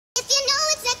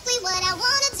what I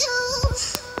wanna do,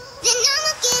 then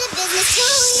I'ma get a business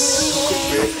too. You could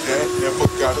bet that, never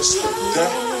gotta sweat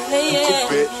that. You could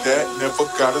bet that, never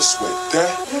gotta sweat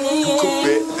that. You could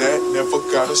bet that, never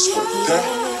gotta sweat that.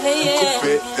 You could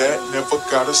bet that, never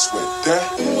gotta sweat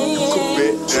that. You could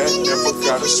bet that, never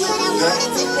gotta sweat that.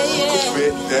 You could bet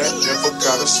that, never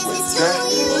gotta sweat that.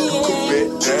 You could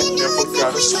bet that, never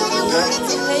gotta sweat that.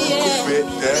 You could bet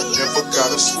that, never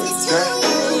gotta sweat that.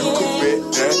 You could bet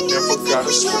that, never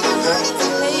gotta sweat that.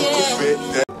 You could bet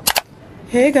that.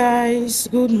 Hey guys,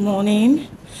 good morning.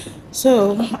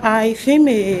 So I filmed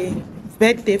a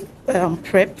birthday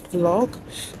prep vlog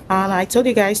and I told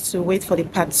you guys to wait for the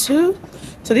part 2.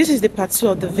 So this is the part 2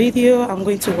 of the video. I'm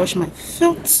going to wash my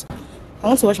foot. I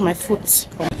want to wash my foot.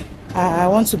 I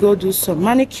want to go do some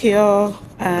manicure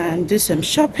and do some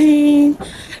shopping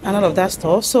and all of that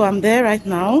stuff. So I'm there right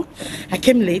now. I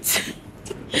came late.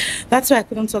 That's why I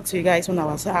couldn't talk to you guys when I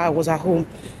was at home.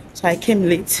 So I came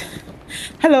late.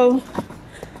 Hello.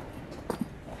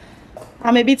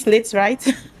 I'm a bit late, right?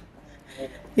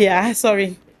 Yeah,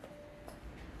 sorry.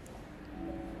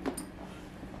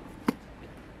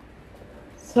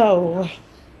 So,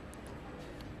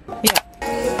 yeah.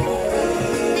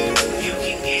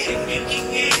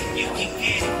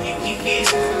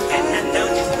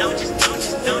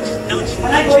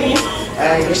 Can I go in?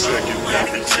 Yes.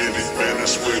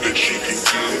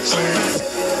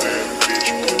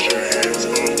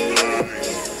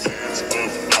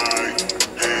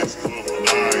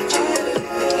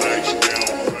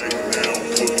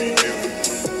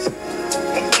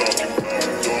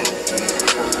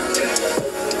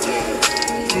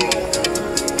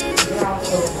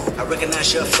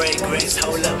 Recognize your fragrance.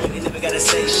 Hold up, you never gotta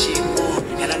say shit.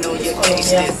 And I know your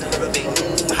taste is a little bit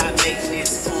high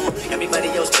maintenance. Everybody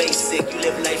else basic. You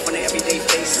live life on an everyday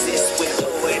basis with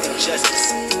poetic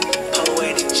justice.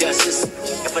 Poetic justice.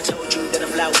 If I told you that a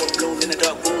flower bloomed in a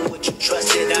dark room, would you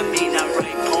trust it? I mean, I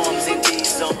write poems in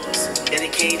these songs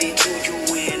dedicated to you.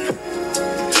 When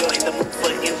you're in the mood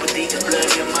for empathy, there's blood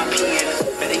in my pen.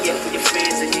 Better yet, for your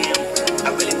friends and them.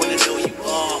 I really wanna know you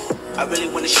all. I really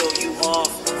wanna show you off.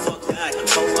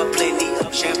 Pour up plenty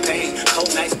of champagne.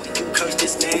 Cold nights when you curse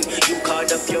this name. You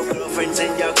called up your girlfriends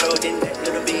and y'all curled in that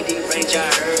little bitty range. I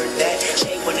heard that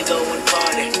she wanna go and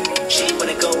party. She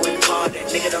wanna go and party.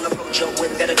 Nigga don't approach her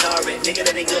with that Atari. Nigga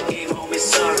that ain't good game home is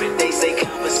sorry. They say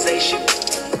conversation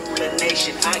rule a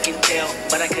nation. I can tell,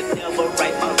 but I could never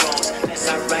right my wrongs unless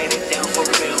I write it down for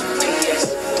real. P.S.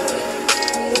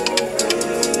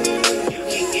 You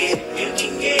can get it, you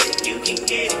can get it, you can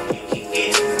get it, you can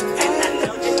get it. And I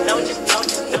know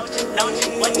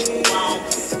what you want.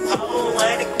 Oh,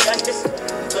 what it justice.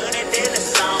 Put it in a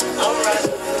song. Alright.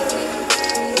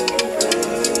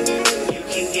 You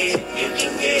can get it, you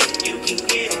can get it, you can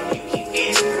get it, you can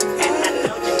get it. And I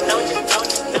know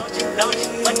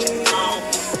what you want.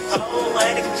 Oh,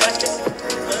 what it justice.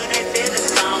 Put it in a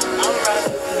song. Alright.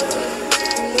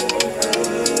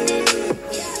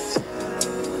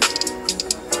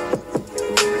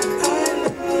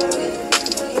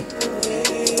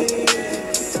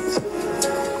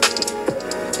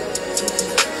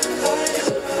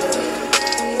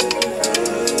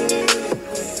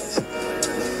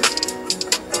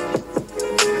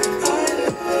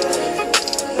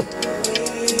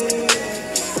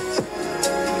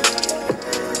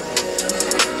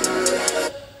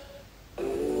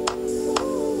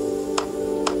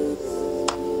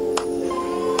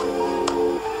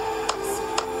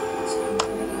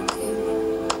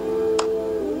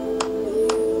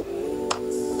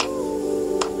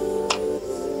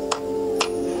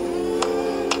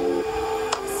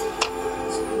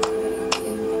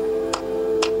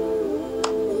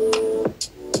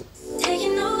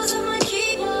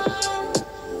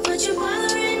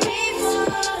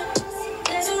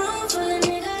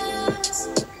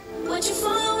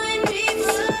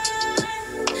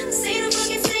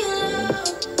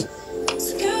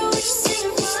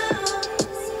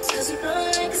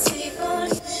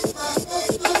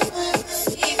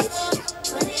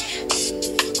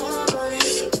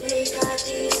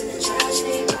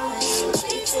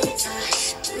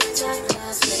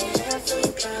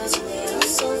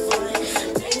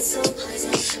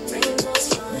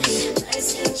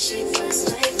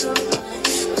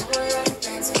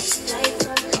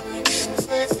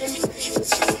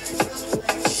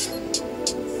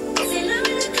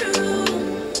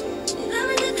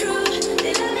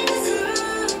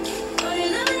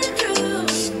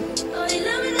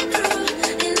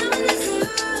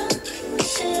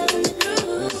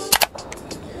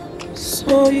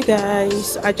 So you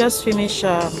guys, I just finished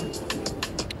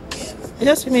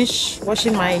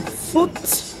washing my foot.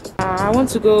 I want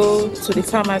to go to the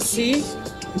pharmacy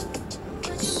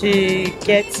to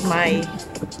get my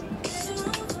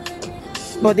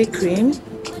body cream.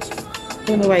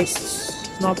 Don't know why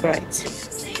it's not bright.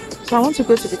 So I want to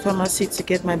go to the pharmacy to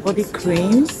get my body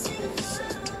cream.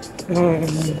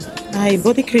 My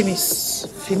body cream is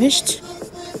finished.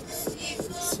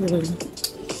 So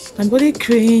my body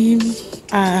cream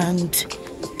and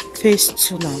face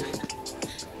toner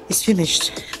is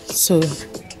finished. So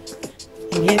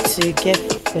I'm here to get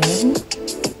them.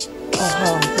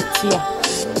 It's here.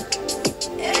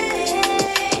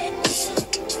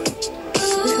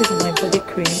 This is my body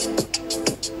cream.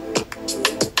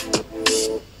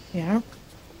 Yeah.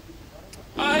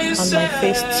 And my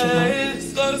face toner.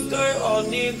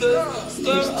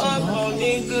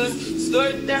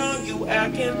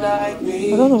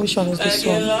 I don't know which one is this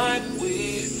one.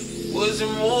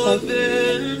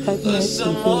 5 minutes to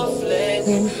go.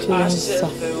 Cream cleanser.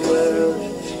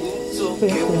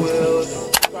 Cream cleanser.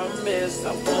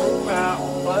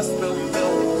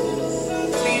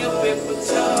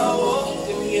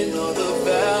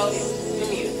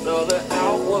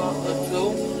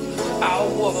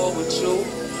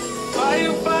 Why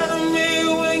you bother me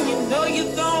when you know you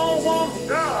don't want me?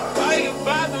 Why you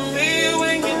bother me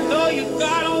when you know you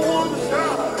got a woman?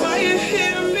 Why you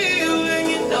hit me when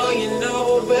you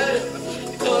know better?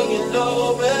 You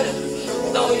know better.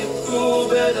 Know you grew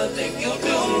better than you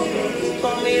do.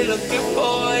 Got me looking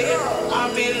for you.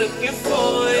 I'll be looking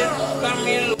for you. Got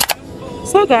me looking.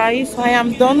 So guys, I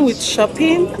am done with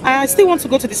shopping. I still want to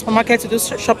go to the supermarket to do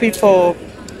shopping for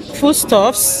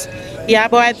foodstuffs. Yeah,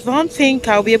 but I don't think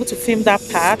I'll be able to film that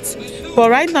part. But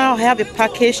right now I have a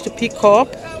package to pick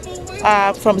up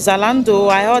from Zalando.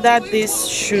 I ordered this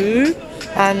shoe,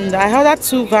 and I ordered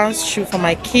 2 Vans shoe for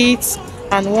my kids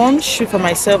and 1 shoe for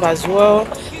myself as well.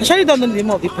 I actually don't know the name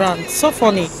of the brand. So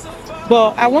funny.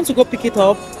 But I want to go pick it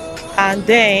up and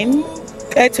then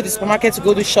head to the supermarket to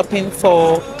go do shopping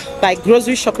for, like,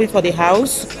 grocery shopping for the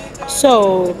house.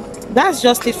 So that's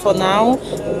just it for now.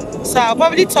 So I'll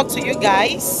probably talk to you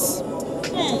guys.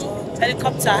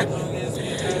 Helicopter.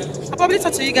 I'll probably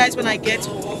talk to you guys when I get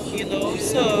home, you know.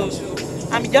 So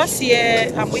I'm just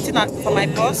here. I'm waiting for my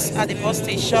bus at the bus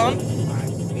station.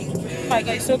 Oh my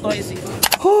god, it's so noisy.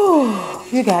 Oh,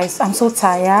 you guys, I'm so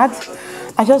tired.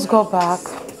 I just got back.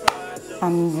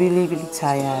 I'm really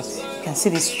tired. You can see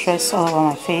the stress all over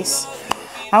my face.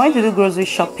 I went to do grocery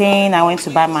shopping. I went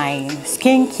to buy my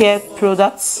skincare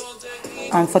products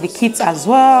and for the kids as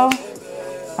well.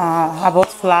 I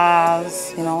bought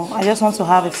flowers, you know. I just want to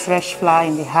have a fresh flower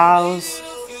in the house.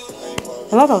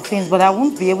 A lot of things, but I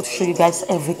won't be able to show you guys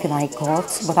everything I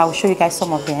got, but I will show you guys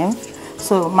some of them.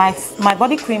 So my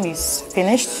body cream is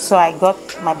finished, so I got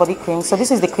my body cream. So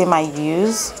this is the cream I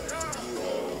use.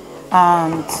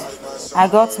 And I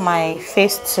got my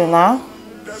face toner.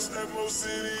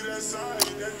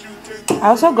 I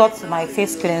also got my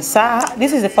face cleanser.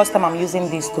 This is the first time I'm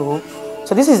using this though.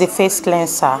 So this is the face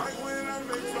cleanser.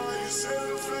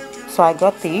 So I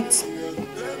got it,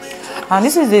 and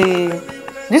this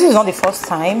is not the first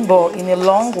time, but in a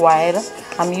long while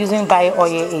I'm using bio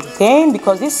oil again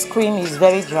because this cream is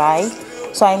very dry,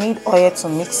 so I need oil to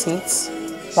mix it.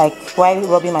 Like while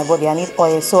rubbing my body, I need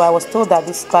oil. So I was told that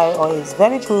this bio oil is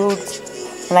very good,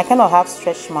 and I kind of have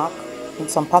stretch mark in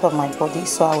some part of my body,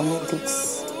 so I will need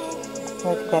this. I don't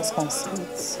know if you guys can see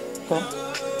it. So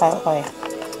bio oil.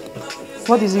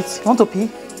 What is it? You want to pee?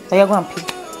 Are you going to pee?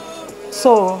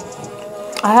 So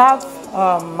I have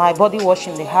my body wash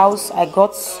in the house. I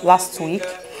got last week.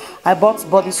 I bought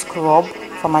body scrub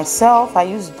for myself. I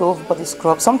use Dove body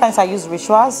scrub. Sometimes I use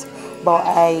Rituals, but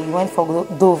I went for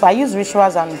Dove. I use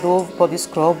Rituals and Dove body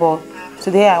scrub, but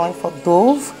today I went for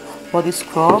Dove body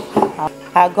scrub.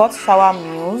 I got shower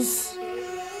mousse.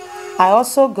 I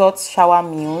also got shower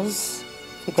mousse.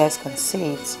 You guys can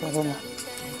see it. I don't know.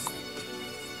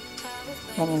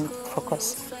 Let me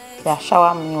focus. Yeah,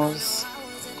 shower mousse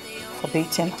for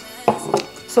bathing.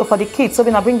 So for the kids, so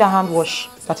then I bring the hand wash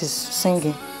that is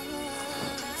singing.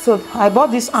 So I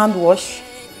bought this hand wash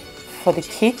for the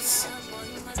kids.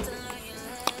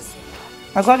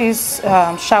 I got this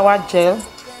shower gel.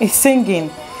 It's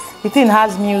singing. The thing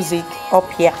has music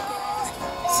up here.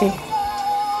 See.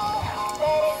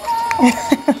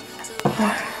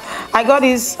 I got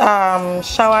this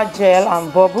shower gel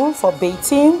and bubble for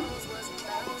bathing.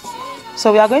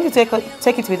 So we are going to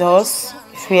take it with us.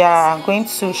 If we are going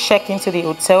to check into the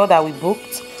hotel that we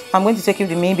booked, I'm going to take it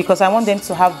with me because I want them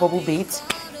to have bubble bath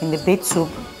in the bathtub.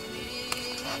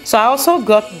 So I also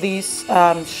got this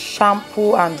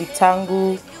shampoo and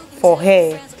detangle for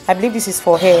hair. I believe this is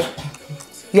for hair.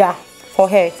 Yeah, for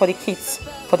hair, for the kids,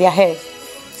 for their hair.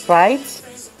 right?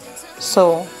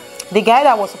 So the guy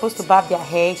that was supposed to barb their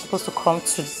hair is supposed to come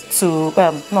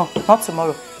no, not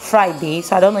tomorrow, Friday.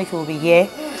 So I don't know if he will be here,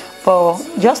 but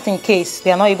just in case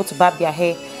they are not able to barb their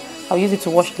hair, I'll use it to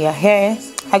wash their hair.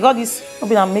 I got this.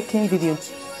 I'm making video.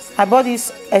 I bought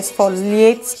this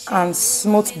exfoliate and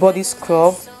smooth body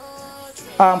scrub.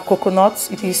 Coconut.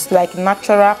 It is like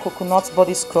natural coconut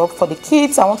body scrub for the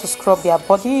kids. I want to scrub their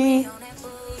body.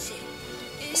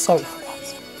 Sorry for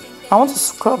that. I want to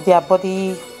scrub their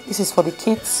body. This is for the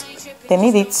kids. They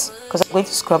need it because I'm going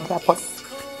to scrub their body.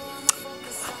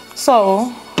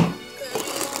 So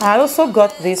I also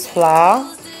got this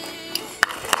flower.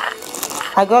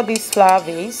 I got this flower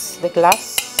vase, the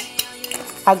glass.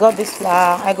 I got this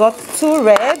flower. I got 2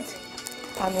 red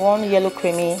and 1 yellow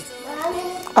creamy.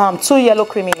 2 yellow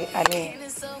creamy, I mean.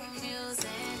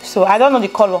 So I don't know the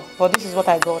color, but this is what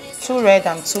I got. 2 red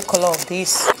and 2 color of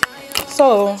this.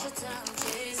 So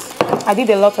I did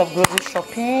a lot of grocery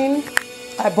shopping.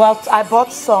 I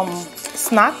bought some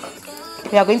snack.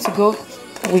 We are going to go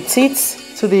with it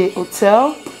to the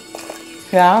hotel.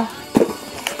 Yeah.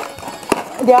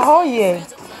 They are all here.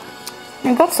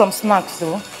 I got some snacks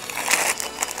though.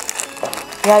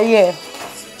 Yeah, yeah.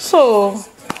 So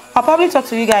I'll probably talk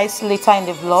to you guys later in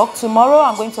the vlog. Tomorrow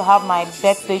I'm going to have my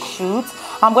birthday shoot.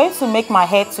 I'm going to make my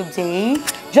hair today.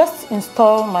 Just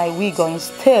install my wig or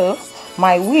install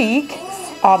my wig.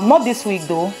 Not this wig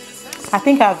though. I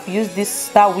think I've used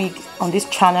that wig on this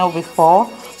channel before.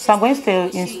 So I'm going to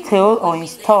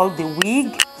install the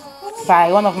wig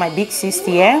by one of my big sis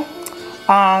here.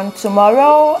 And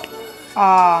tomorrow,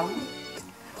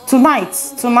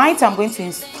 tonight I'm going to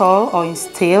install, I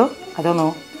don't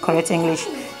know correct English,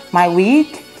 my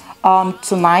wig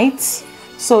tonight.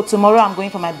 So tomorrow I'm going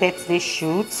for my birthday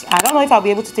shoot. I don't know if I'll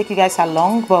be able to take you guys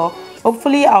along, but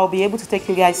hopefully I'll be able to take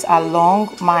you guys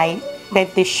along my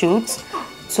birthday shoot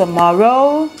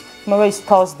tomorrow. Tomorrow is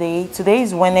Thursday, today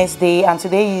is Wednesday, and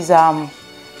today is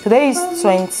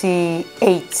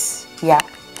 28. Yeah,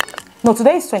 no,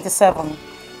 today is 27.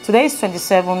 Today is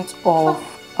 27th of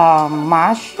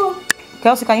March.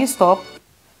 Kelsey, can you stop?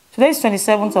 Today is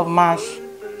 27th of March.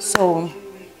 So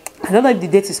I don't know if the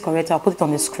date is correct. I'll put it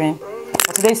on the screen.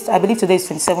 But I believe today is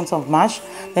 27th of March.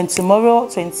 Then tomorrow,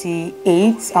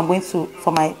 28th, I'm going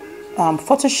for my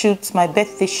photo shoot, my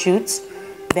birthday shoot.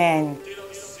 Then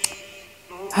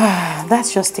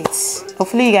that's just it.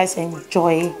 Hopefully you guys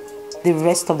enjoy the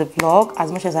rest of the vlog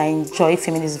as much as I enjoy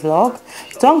filming this vlog.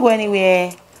 Don't go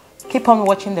anywhere. Keep on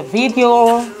watching the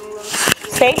video.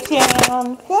 Stay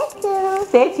tuned.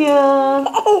 Stay tuned.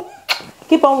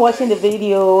 Keep on watching the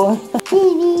video.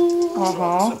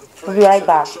 We'll be right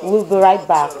back. We'll be right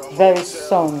back very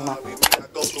soon.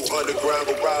 Go through underground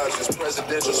garages,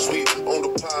 presidential suite on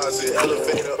deposit,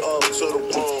 elevator up to the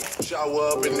room,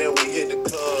 shower up and then we hit the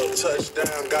club,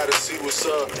 touchdown, gotta see what's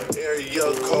up,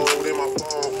 area code in my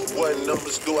phone, what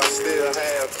numbers do I still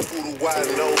have, who do I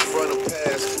know from the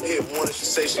past, hit one, she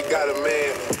say she got a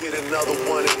man, hit another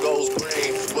one, it goes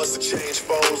green, must have changed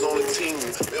foes on the team,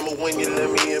 remember when you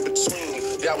let me in between,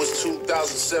 that was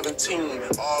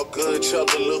 2017, all good,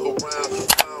 Chuck, look around.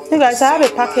 You guys, I have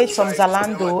a package from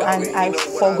Zalando and I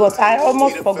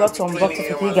almost forgot to unbox it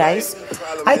with you guys.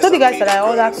 I told you guys that I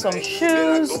ordered some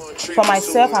shoes for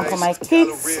myself and for my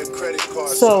kids.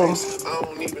 So,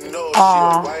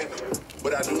 I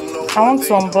want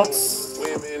to unbox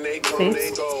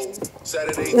it.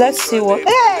 Let's see what.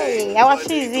 Hey, our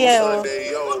shoe is here.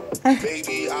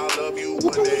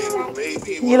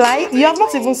 You like? You have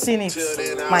not even seen it,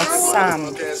 my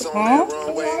son. Huh?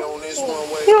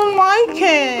 You like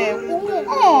it?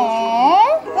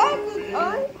 Aww.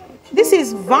 This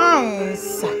is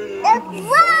Vans.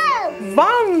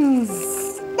 Vans.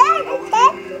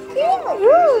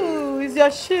 Ooh, it's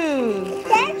your shoe.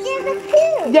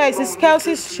 Yeah, it's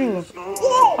Kelsey's shoe.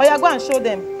 Oh yeah, go and show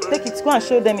them. Take it. Go and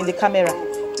show them in the camera.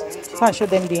 Go and show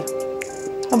them there.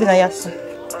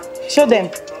 Show them.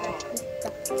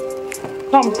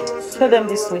 Come, show them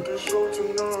this way.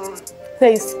 So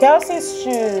it's Kelsey's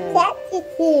shoe.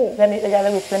 Let me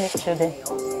show them.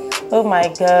 Oh my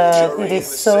God, it is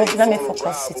so. Let me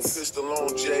focus it.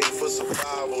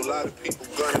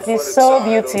 It's so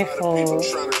beautiful.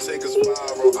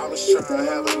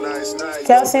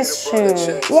 Kelsey's shoe.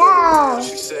 Yeah.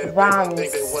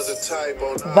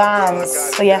 Vans.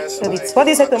 Oh yeah, show it. What do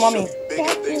you say to mommy?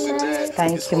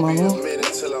 Thank you, mommy.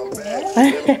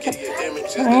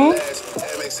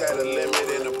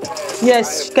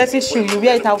 Yes, Kelsey's shoe. You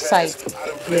wear it outside.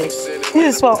 Yes.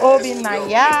 This is for Obi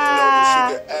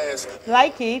Naya.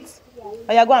 Like it? Oh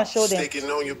yeah, go and show them.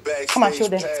 Come and show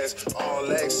them. This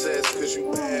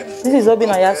is Obi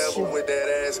Naya's shoe.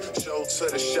 To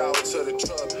the shower, to the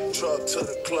truck to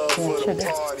the club for the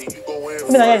party. Go in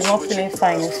even Naira is not feeling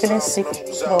fine, he's feeling sick,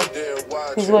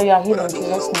 but he's where you are healing,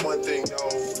 Jesus' name.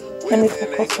 Let me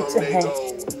focus with the hair.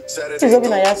 This is Obi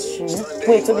Naira's shoe.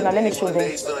 Wait, Obi, now let me show them.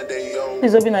 This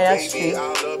is Obi Naira's shoe.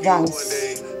 Vans.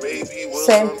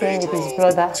 Same thing with his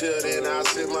brother.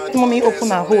 Mommy open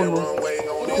her hole.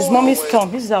 His mommy's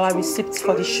thumb. This is our receipt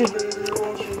for the shoe.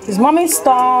 His mommy's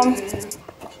thumb.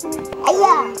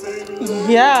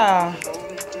 Yeah.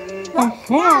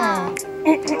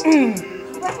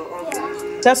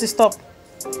 Just stop.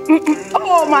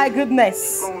 Oh my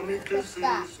goodness.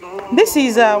 This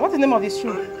is what's the name of this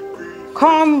shoe?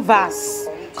 Converse.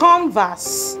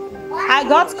 Converse. I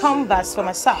got Converse for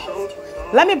myself.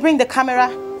 Let me bring the camera.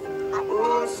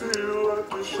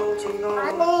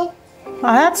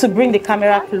 I had to bring the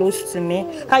camera close to me.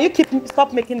 Can you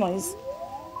stop making noise?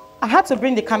 I had to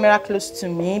bring the camera close to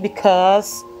me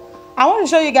because I want to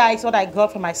show you guys what I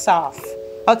got for myself.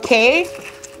 Okay,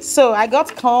 so I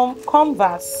got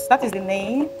Converse. That is the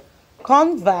name.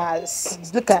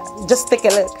 Converse. Look at, just take a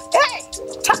look. Hey,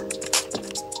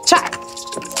 check.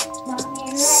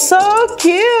 So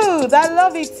cute. I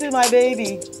love it too, my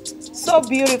baby. So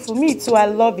beautiful. Me too. I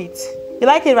love it. You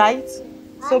like it, right?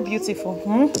 So beautiful.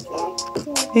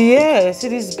 Yes,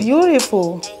 it is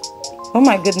beautiful. Oh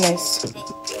my goodness.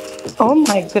 Oh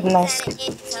my goodness.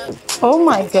 Oh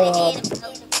my God.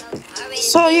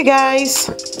 So you guys,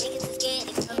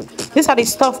 these are the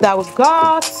stuff that we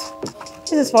got.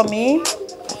 This is for me,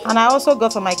 and I also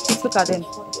got for my kids. Look at them.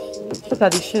 Look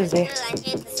at the shoes there.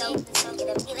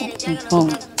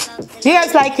 Do you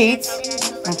guys like it?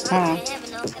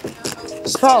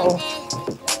 So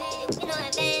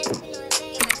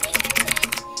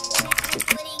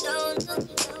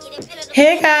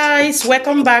hey guys,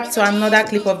 welcome back to another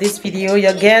clip of this video.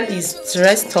 Your girl is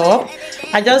dressed up.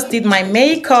 I just did my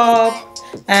makeup,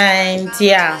 and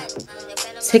yeah,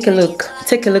 take a look at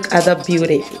the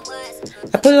beauty.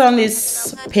 I put on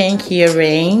this pink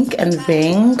earring and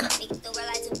ring.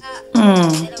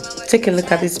 Take a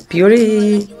look at this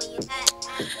beauty.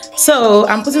 So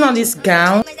I'm putting on this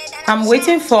gown. I'm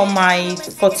waiting for my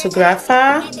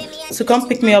photographer to come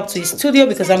pick me up to his studio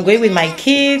because I'm going with my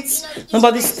kids.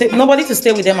 Nobody to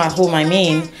stay with them at home, I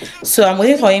mean. So I'm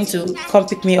waiting for him to come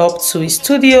pick me up to his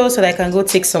studio so that I can go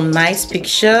take some nice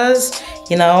pictures.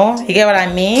 You know, you get what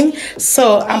I mean?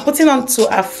 So I'm putting on two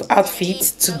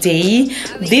outfits today.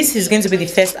 This is going to be the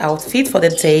first outfit for the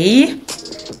day.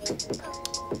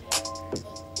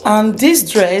 And this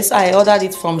dress, I ordered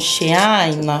it from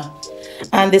Shein.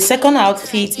 And the second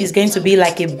outfit is going to be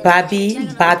like a Barbie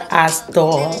badass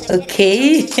doll,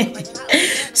 okay?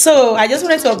 So I just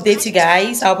wanted to update you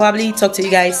guys. I'll probably talk to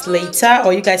you guys later,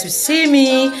 or you guys will see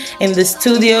me in the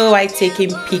studio while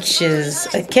taking pictures,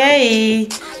 okay?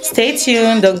 Stay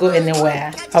tuned, don't go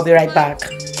anywhere. I'll be right back.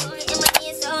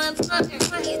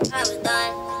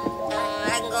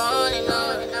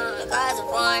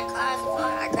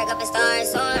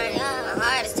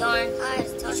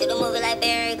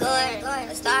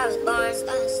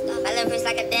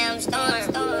 Like a damn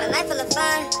storm. My life full of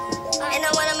fun, and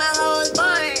I'm one of my hoes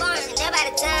born. Pushing there by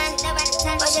the time,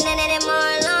 pushing in it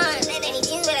more alarm. Any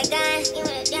jeans with a gun,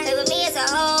 play with me it's a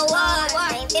whole war.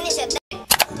 I ain't finished a thing.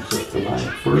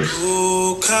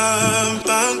 You can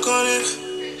bank on it.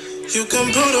 You can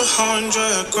put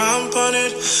 100 grand on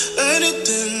it.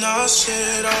 Anything I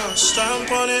said, I'll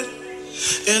stamp on it.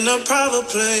 In a private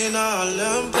plane, I'll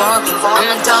lamp. I'm a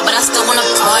dog, but I still wanna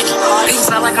party. You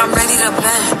feel like I'm ready to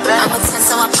bend. I'm a 10,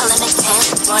 so I'm pulling a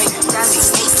 10. Like, Daddy,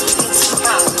 Stacy,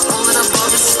 all of the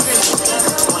bodies is pretty.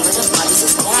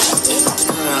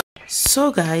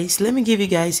 So guys, let me give you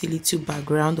guys a little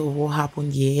background of what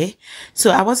happened here.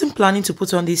 So I wasn't planning to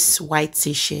put on this white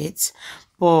t-shirt,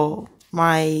 but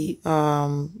my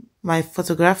my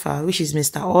photographer, which is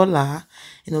Mr. Ola,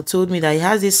 you know, told me that he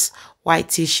has this white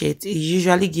t-shirt he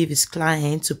usually give his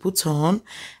client to put on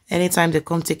anytime they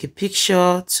come take a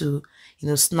picture to, you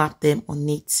know, snap them on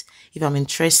it. If I'm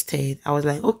interested, I was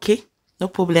like, okay, no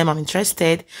problem, I'm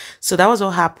interested. So that was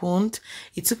what happened.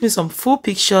 It took me some full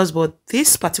pictures, but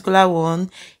this particular one,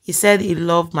 he said he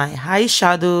loved my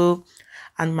eyeshadow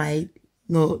and my, you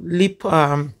know, lip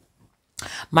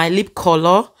my lip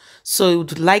color. So he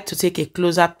would like to take a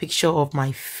closer picture of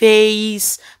my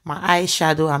face, my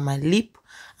eyeshadow, and my lip,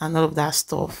 and all of that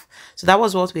stuff. So that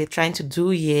was what we're trying to do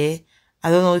here.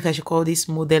 I don't know if I should call this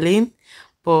modeling,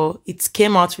 but it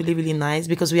came out really, really nice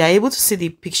because we are able to see the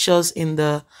pictures in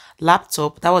the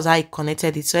laptop. That was how I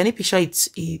connected it. So any picture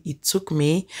it took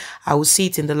me, I will see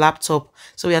it in the laptop.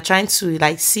 So we are trying to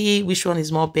like see which one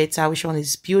is more better, which one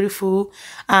is beautiful.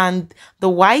 And the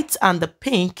white and the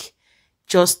pink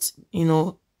just, you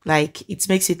know, like it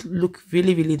makes it look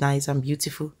really, really nice and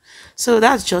beautiful. So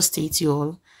that's just it, you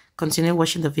all. Continue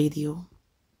watching the video.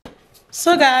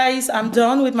 So guys, I'm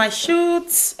done with my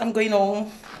shoots. I'm going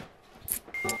home.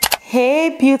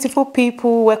 Hey beautiful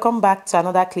people, welcome back to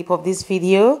another clip of this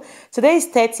video. Today is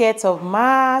 30th of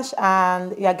March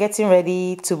and we are getting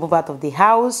ready to move out of the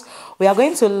house. We are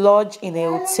going to lodge in a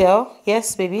hotel.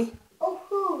 Yes, baby?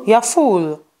 You are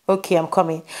full. Okay, I'm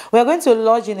coming. We are going to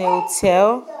lodge in a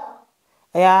hotel.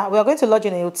 Yeah, we are going to lodge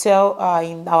in a hotel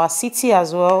in our city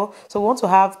as well. So we want to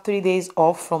have 3 days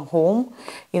off from home,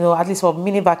 you know, at least for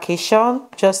mini vacation,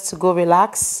 just to go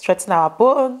relax, strengthen our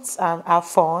bones and have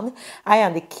fun. I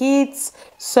and the kids.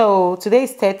 So today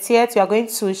is 30th. We are going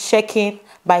to check in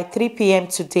by 3 p.m.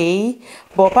 today,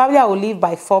 but probably I will leave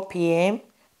by 4 p.m.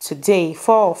 today,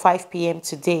 4 or 5 p.m.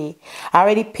 today. I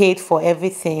already paid for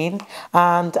everything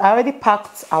and I already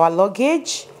packed our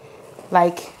luggage.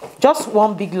 Like just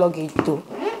one big luggage though,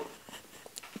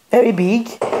 very big.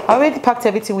 I already packed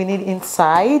everything we need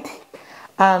inside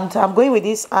and I'm going with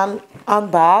this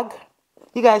handbag.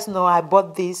 You guys know I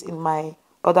bought this in my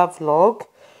other vlog,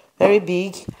 very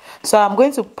big. So I'm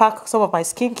going to pack some of my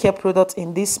skincare products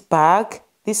in this bag,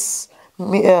 this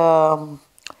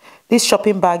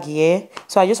shopping bag here.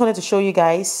 So I just wanted to show you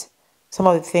guys some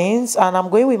of the things, and I'm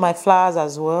going with my flowers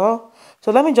as well.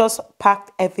 So let me just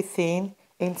pack everything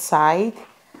inside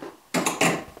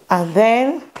and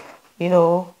then, you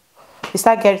know, we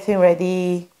start getting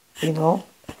ready, you know,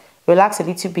 relax a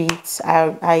little bit.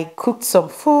 I cooked some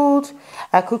food.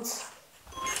 I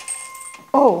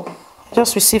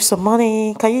just received some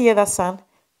money. Can you hear that sound?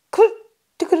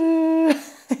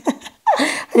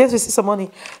 I just received some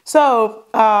money. So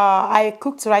I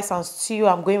cooked rice and stew.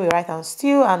 I'm going with rice and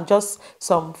stew and just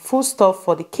some food stuff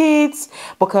for the kids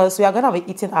because we are gonna be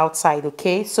eating outside.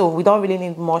 Okay, so we don't really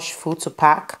need much food to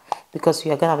pack because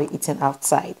we are gonna be eating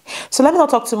outside. So let me not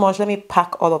talk too much. Let me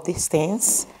pack all of these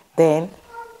things, then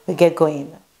we get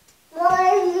going.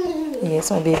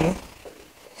 Yes, my baby.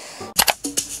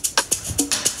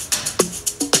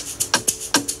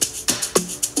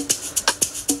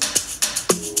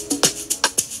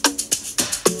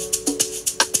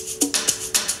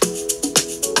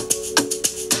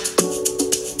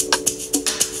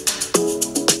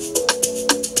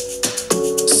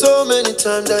 So many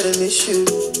times that I miss you.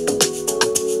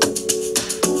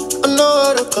 I know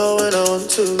how to call when I want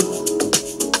to.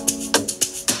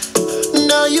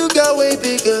 Now you got way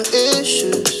bigger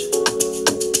issues.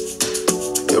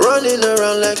 You're running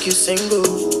around like you're single.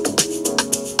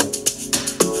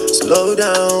 Slow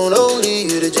down, only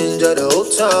you the ginger the whole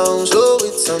town. Slow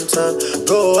it sometime.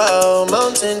 Go out,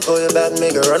 mountain for your back,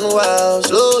 make it run wild.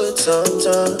 Slow it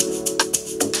sometime.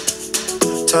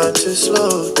 Time to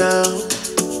slow down.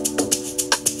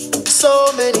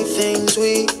 So many things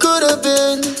we could have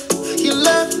been. You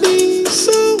left me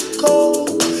so cold.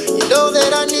 You know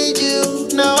that I need you.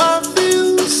 Now I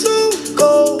feel so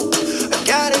cold. I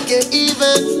gotta get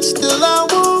even. Still I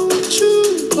want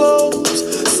you close.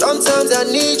 Sometimes I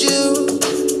need you.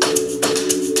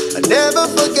 I never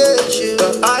forget you.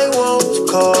 But I won't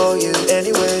call you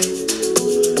anyway.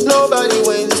 Nobody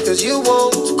wins cause you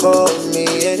won't call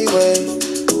me anyway.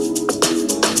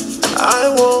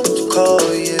 I won't call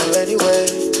you anyway.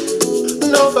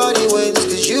 Nobody wins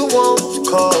cause you won't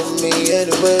call me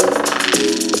anyway.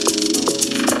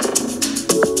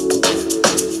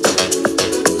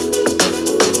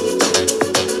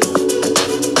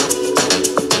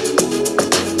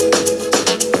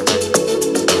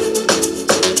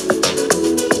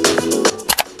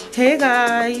 Hey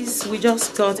guys, we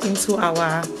just got into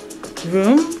our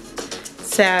room.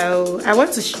 So I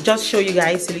want to just show you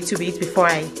guys a little bit before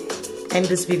I end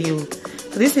this video.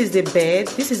 So this is the bed.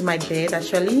 This is my bed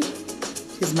actually.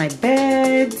 This is my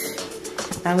bed,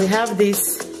 and we have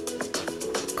this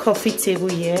coffee table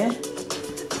here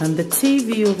and the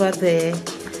TV over there.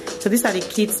 So these are the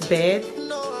kids' bed,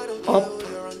 up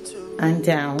and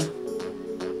down,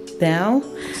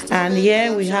 and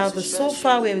here we have a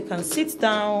sofa where we can sit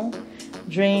down,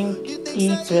 drink,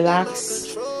 eat,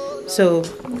 relax. So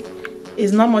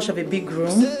it's not much of a big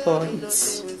room, but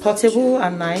it's portable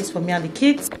and nice for me and the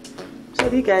kids. So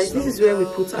you guys, this is where we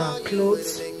put our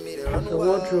clothes, the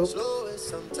wardrobe.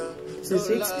 This is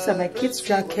it. These are my kids'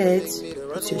 jackets.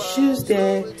 Put your shoes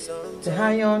there, the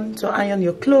iron to iron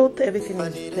your clothes, everything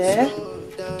is there.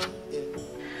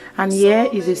 And here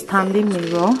is a standing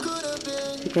mirror.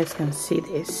 You guys can see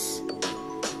this.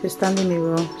 The standing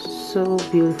mirror, so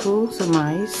beautiful, so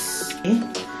nice. Okay.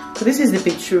 So this is the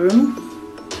bedroom,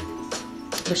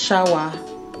 the shower.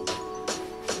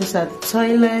 These are the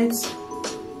toilets,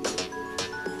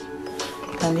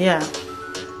 and yeah,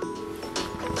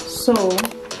 So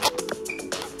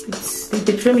the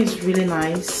bedroom is really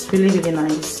nice, really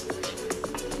nice.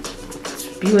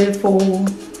 It's beautiful.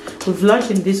 We've lodged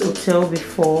in this hotel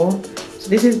before, so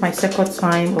this is my second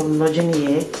time of lodging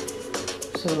here.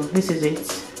 So this is it.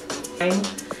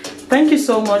 Thank you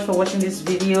so much for watching this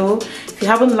video. If you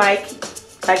haven't liked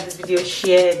this video,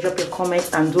 share, drop your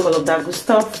comments, and do all of that good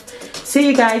stuff. See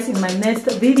you guys in my next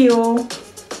video.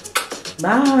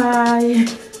 Bye.